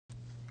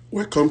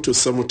Welcome to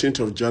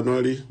 17th of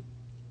January.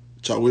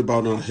 Shall we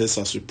bow down our heads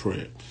as we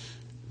pray?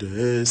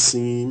 Bless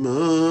in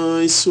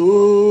my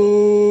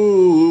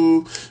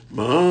soul,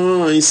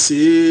 my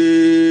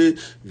Savior,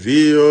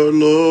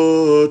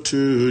 Lord,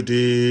 today.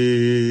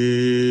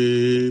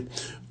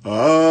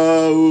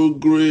 How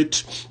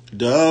great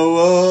thou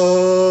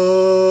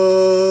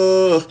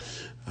art,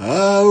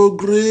 how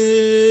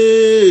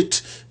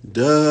great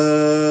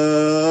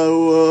thou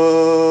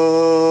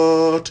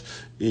art.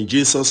 In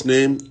Jesus'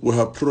 name we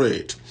have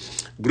prayed.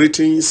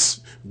 Greetings,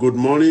 good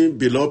morning,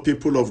 beloved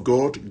people of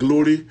God.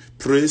 Glory,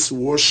 praise,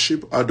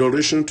 worship,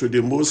 adoration to the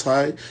Most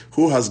High,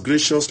 who has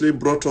graciously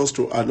brought us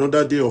to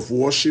another day of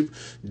worship,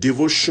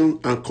 devotion,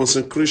 and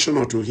consecration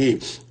unto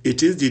Him.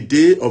 It is the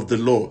day of the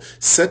Lord,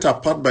 set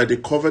apart by the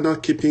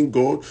covenant-keeping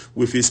God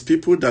with His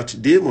people, that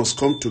they must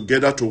come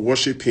together to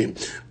worship Him.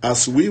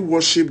 As we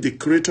worship the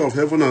Creator of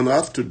heaven and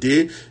earth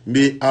today,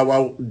 may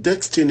our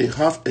destiny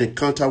have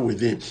encounter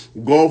with Him.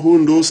 God,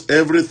 who knows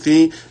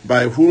everything,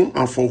 by whom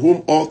and for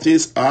whom all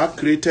things are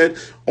created,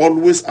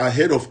 always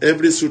ahead of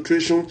every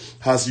situation,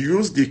 has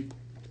used the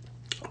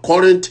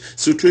current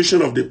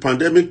situation of the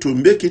pandemic to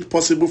make it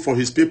possible for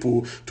His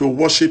people to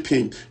worship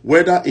Him,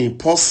 whether in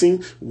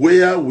person,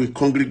 where we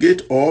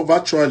congregate, or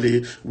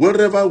virtually,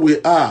 wherever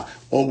we are,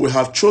 or we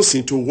have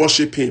chosen to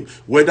worship Him,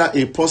 whether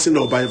in person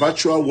or by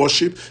virtual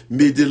worship.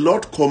 May the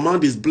Lord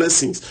command His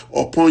blessings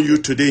upon you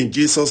today in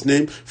Jesus'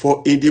 name.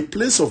 For in the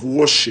place of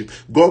worship,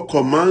 God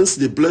commands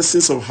the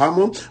blessings of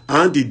Hammon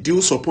and the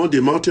dews upon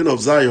the mountain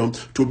of Zion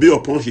to be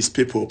upon His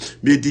people.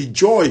 May the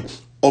joy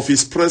of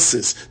His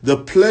presence, the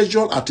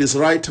pleasure at His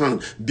right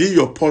hand, be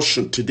your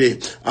portion today.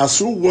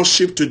 As you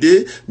worship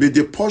today, may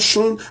the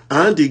portion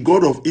and the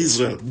God of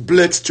Israel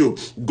bless you.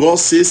 God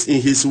says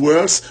in His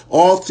words,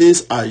 all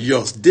things are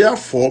yours.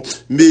 Therefore,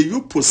 may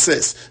you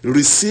possess,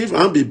 receive,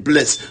 and be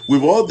blessed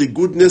with all the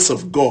goodness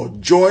of God,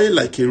 joy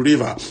like a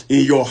river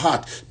in your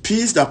heart,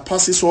 peace that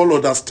passes all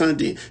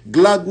understanding,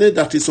 gladness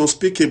that is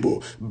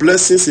unspeakable,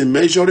 blessings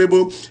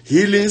immeasurable,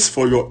 healings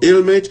for your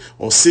ailment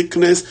or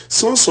sickness,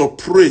 songs of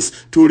praise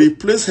to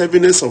replace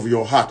heaviness of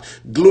your heart,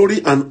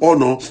 glory and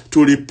honor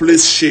to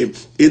replace shame.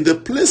 In the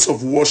place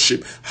of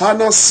worship,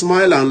 Hannah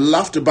smiled and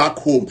laughed back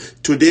home.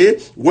 Today,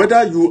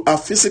 whether you are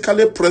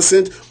physically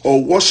present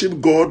or worship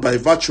God by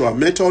virtual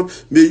method,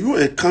 may you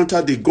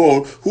encounter the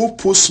God who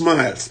puts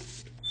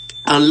smiles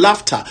and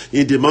laughter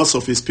in the mouths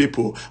of His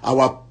people.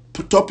 Our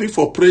topic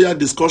for prayer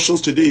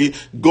discussions today: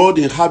 God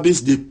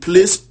inhabits the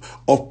place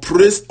of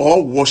praise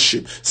or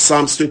worship.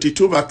 Psalms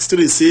 22 verse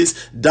 3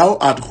 says, thou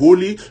art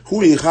holy,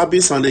 who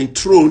inhabits and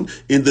enthroned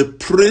in the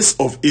praise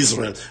of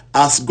Israel.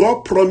 As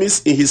God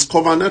promised in His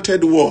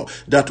covenanted word,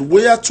 that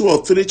where two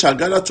or three shall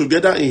gather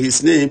together in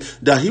His name,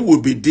 that He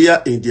will be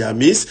there in their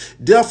midst.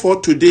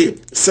 Therefore today,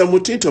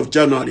 17th of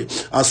January,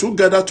 as we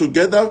gather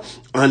together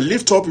and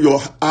lift up your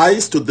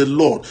eyes to the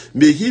Lord,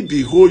 may He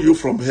behold you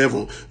from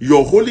heaven.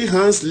 Your holy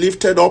hands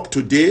lifted up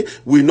today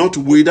will not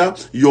wither.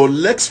 Your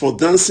legs for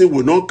dancing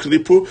will not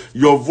cripple.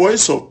 Your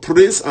voice of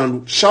praise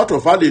and shout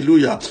of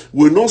hallelujah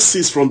will not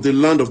cease from the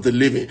land of the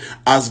living.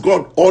 As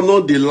God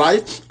honored the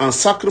life and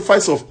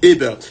sacrifice of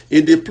Abel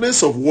in the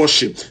place of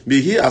worship,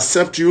 may He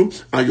accept you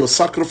and your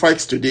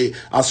sacrifice today.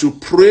 As you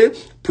pray,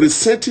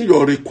 presenting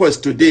your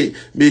request today,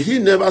 may He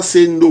never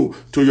say no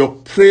to your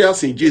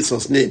prayers in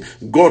Jesus' name.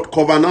 God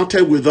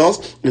covenanted with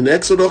us in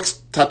Exodus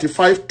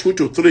 35,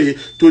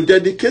 2-3 to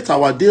dedicate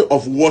our day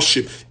of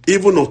worship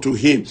even unto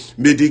Him.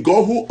 May the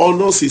God who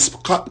honors His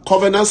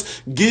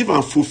covenants give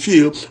and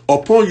fulfill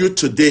upon you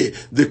today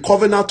the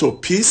covenant of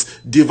peace,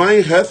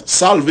 divine health,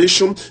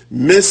 salvation,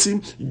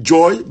 mercy,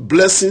 joy,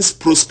 blessings,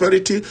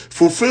 prosperity,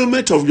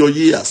 fulfillment of your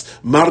years,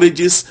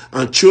 marriages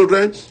and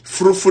children,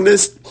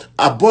 fruitfulness,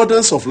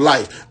 abundance of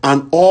life,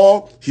 and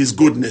all His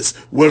goodness.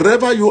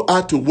 Wherever you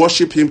are to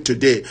worship Him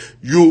today,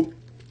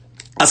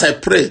 as I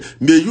pray,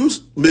 may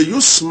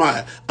you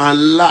smile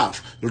and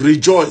laugh,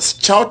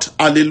 rejoice, shout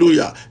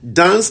hallelujah,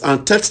 dance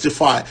and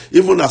testify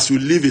even as you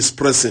leave His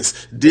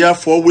presence.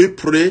 Therefore, we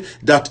pray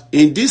that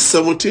in this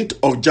 17th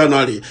of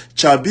January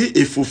shall be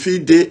a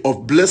fulfilled day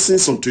of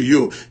blessings unto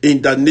you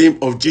in the name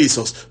of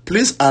Jesus.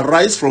 Please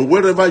arise from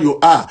wherever you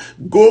are,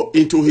 go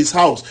into His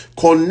house,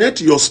 connect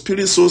your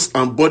spirit, souls,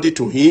 and body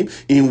to Him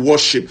in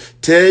worship.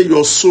 Tell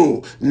your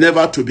soul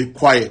never to be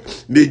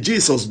quiet. May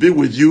Jesus be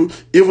with you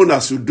even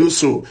as you do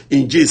so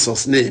in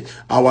Jesus' name.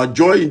 Our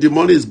joy in the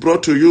morning is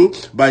brought to you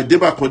by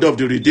Deba Konde of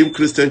the Redeemed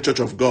Christian Church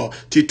of God.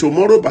 Till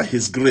tomorrow, by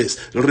His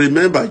grace,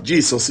 remember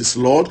Jesus is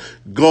Lord.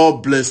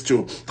 God bless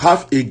you.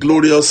 Have a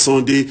glorious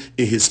Sunday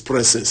in His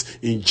presence.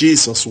 In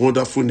Jesus'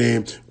 wonderful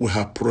name we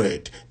have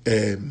prayed.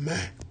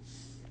 Amen.